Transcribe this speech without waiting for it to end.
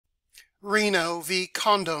Reno v.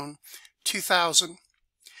 Condon, 2000.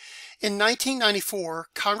 In 1994,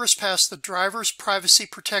 Congress passed the Driver's Privacy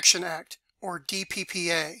Protection Act, or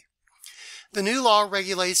DPPA. The new law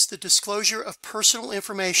regulates the disclosure of personal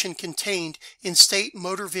information contained in state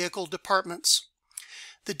motor vehicle departments.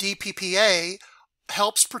 The DPPA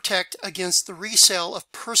helps protect against the resale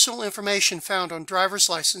of personal information found on driver's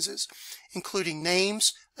licenses, including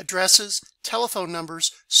names, addresses, telephone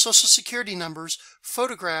numbers, social security numbers,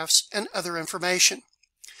 photographs, and other information.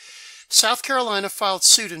 South Carolina filed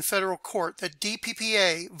suit in federal court that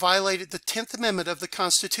DPPA violated the 10th Amendment of the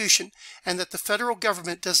Constitution and that the federal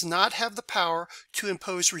government does not have the power to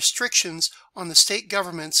impose restrictions on the state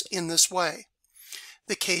governments in this way.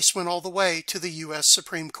 The case went all the way to the U.S.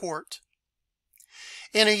 Supreme Court.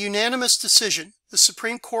 In a unanimous decision, the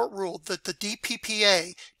Supreme Court ruled that the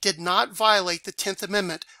DPPA did not violate the 10th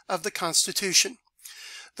Amendment of the Constitution.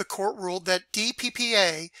 The court ruled that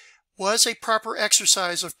DPPA was a proper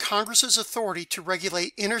exercise of Congress's authority to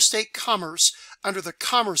regulate interstate commerce under the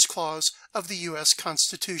Commerce Clause of the U.S.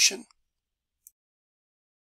 Constitution.